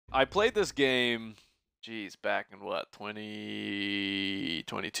I played this game, geez, back in what,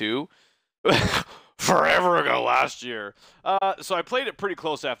 2022? Forever ago, last year. So I played it pretty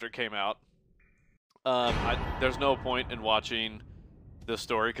close after it came out. There's no point in watching this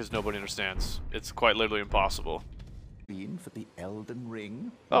story because nobody understands. It's quite literally impossible. For the Elden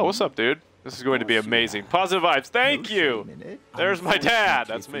Ring. Oh, what's up, dude? This is going to be amazing. Positive vibes. Thank you. There's my dad.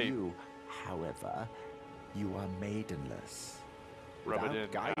 That's me. However, you are maidenless. Rub it in,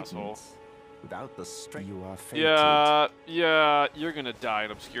 asshole. Without the strength, you are fated. Yeah, you're gonna die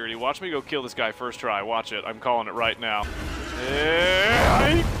in obscurity. Watch me go kill this guy first try. Watch it. I'm calling it right now.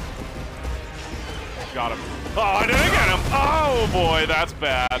 Got him. Oh, I didn't get him. Oh boy, that's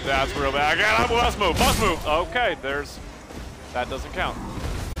bad. That's real bad. I got him. Must move. Must move. Okay, that doesn't count.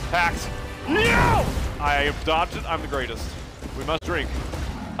 Hacks. No! I dodged it. I'm the greatest. We must drink.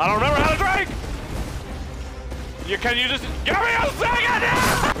 I don't remember how to drink. Can you just give me a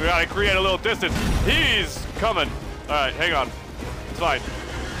second? We gotta create a little distance. He's coming. All right, hang on. It's fine.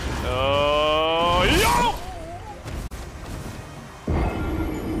 Oh, yo!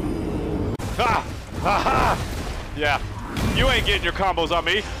 Ha! Ha ha! Yeah. You ain't getting your combos on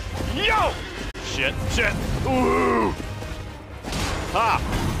me. Yo! Shit, shit. Ooh! Ha!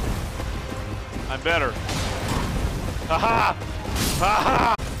 I'm better. Ha ha! Ha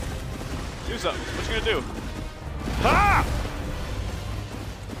ha! Do something. What you gonna do? Ha!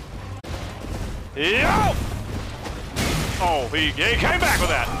 Yo! Oh, he came back with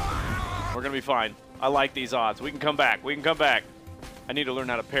that. We're gonna be fine. I like these odds. We can come back. We can come back. I need to learn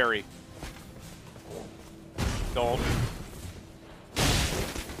how to parry. Don't.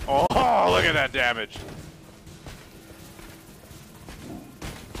 Oh, look at that damage.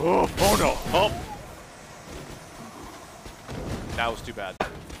 Oh no. Oh. That was too bad.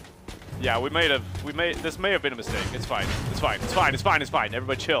 Yeah, this may have been a mistake. It's fine. It's fine. It's fine. It's fine. It's fine.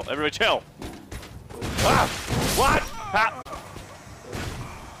 Everybody chill. Everybody chill. Ah! What?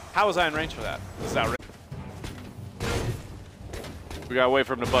 How was I in range for that? Is that right? We gotta wait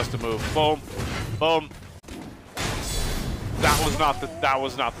for him to bust a move. Boom. Boom. That was not the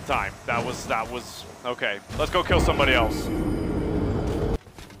time. That was okay. Let's go kill somebody else.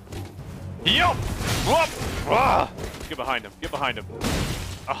 Yup! Whoop! Ah! Get behind him. Get behind him.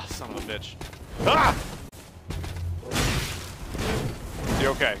 Ah, son of a bitch. Ah! You're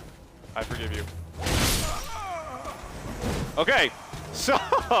okay. I forgive you. Okay. So,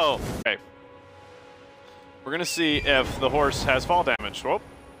 okay. We're gonna see if the horse has fall damage. Whoop.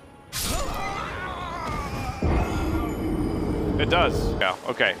 It does. Yeah,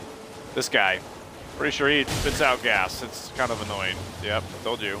 okay. This guy. Pretty sure he spits out gas. It's kind of annoying. Yep,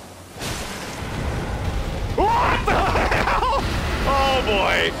 told you. What the hell? Oh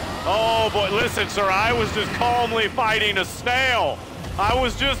boy. Oh boy. Listen, sir, I was just calmly fighting a snail. I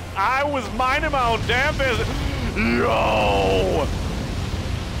was minding my own damn business. Yo!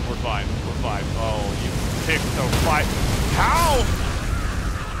 We're fine. We're fine. Oh, you picked the fight.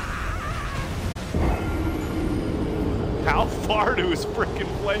 How far do his freaking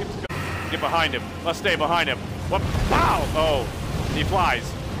flames go? Get behind him. Let's stay behind him. What? Pow! Oh, he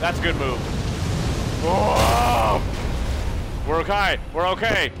flies. That's a good move. Whoa! We're okay. We're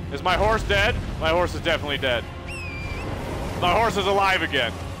okay. Is my horse dead? My horse is definitely dead. My horse is alive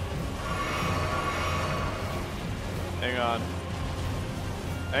again. Hang on.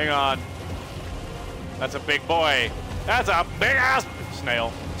 Hang on. That's a big boy. That's a big ass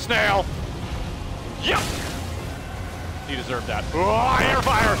snail. Snail. Yup. He deserved that. Oh, I hear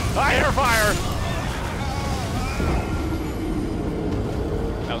fire! I hear fire!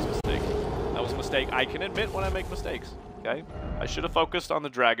 That was a mistake. That was a mistake. I can admit when I make mistakes. Okay? I should have focused on the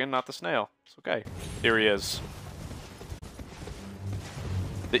dragon, not the snail. It's okay. Here he is.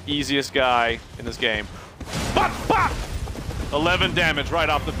 The easiest guy in this game. Bop, bop! 11 damage right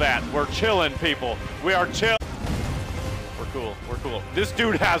off the bat. We're chilling, people. We are chill. We're cool. We're cool. This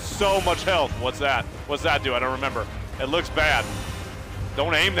dude has so much health. What's that? What's that do? I don't remember. It looks bad.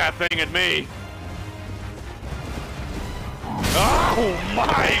 Don't aim that thing at me. Oh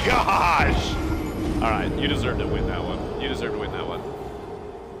my gosh! All right, you deserve to win that one. You deserve to win that one.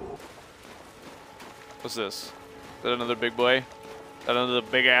 What's this? Is that another big boy? Is that another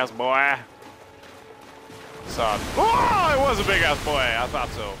big ass boy? Saw it. Oh, it was a big ass boy. I thought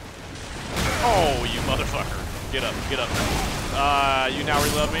so. Oh, you motherfucker. Get up, get up. You now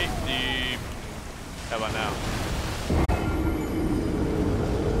reload me? How about now?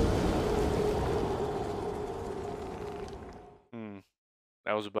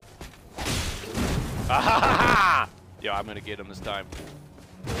 That was about. Ah! Yo, I'm gonna get him this time.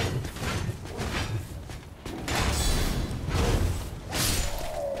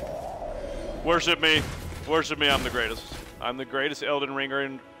 Worship me. Worship me, I'm the greatest. I'm the greatest Elden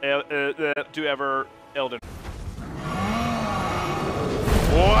Ringer to ever Elden.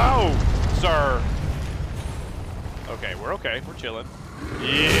 Whoa, sir. Okay, we're okay. We're chilling.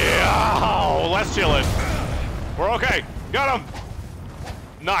 Yeah, oh, less chilling. We're okay. Got him.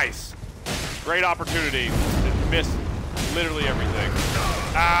 Nice. Great opportunity to miss literally everything.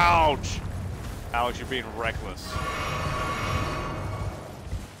 Ouch. Alex, you're being reckless.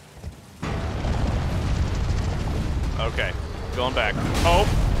 Okay, going back. Oh,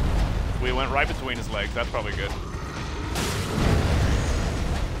 we went right between his legs. That's probably good.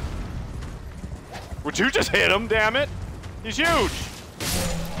 Would you just hit him, damn it? He's huge.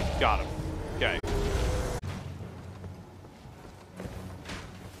 Got him. Okay.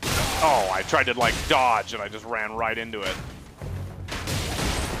 Oh, I tried to, like, dodge, and I just ran right into it.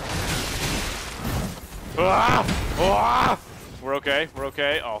 Ah! Ah! We're okay. We're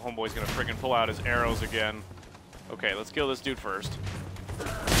okay. Oh, homeboy's gonna freaking pull out his arrows again. Okay, let's kill this dude first.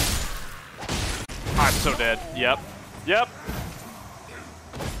 I'm so dead. Yep. Yep.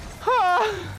 Ah.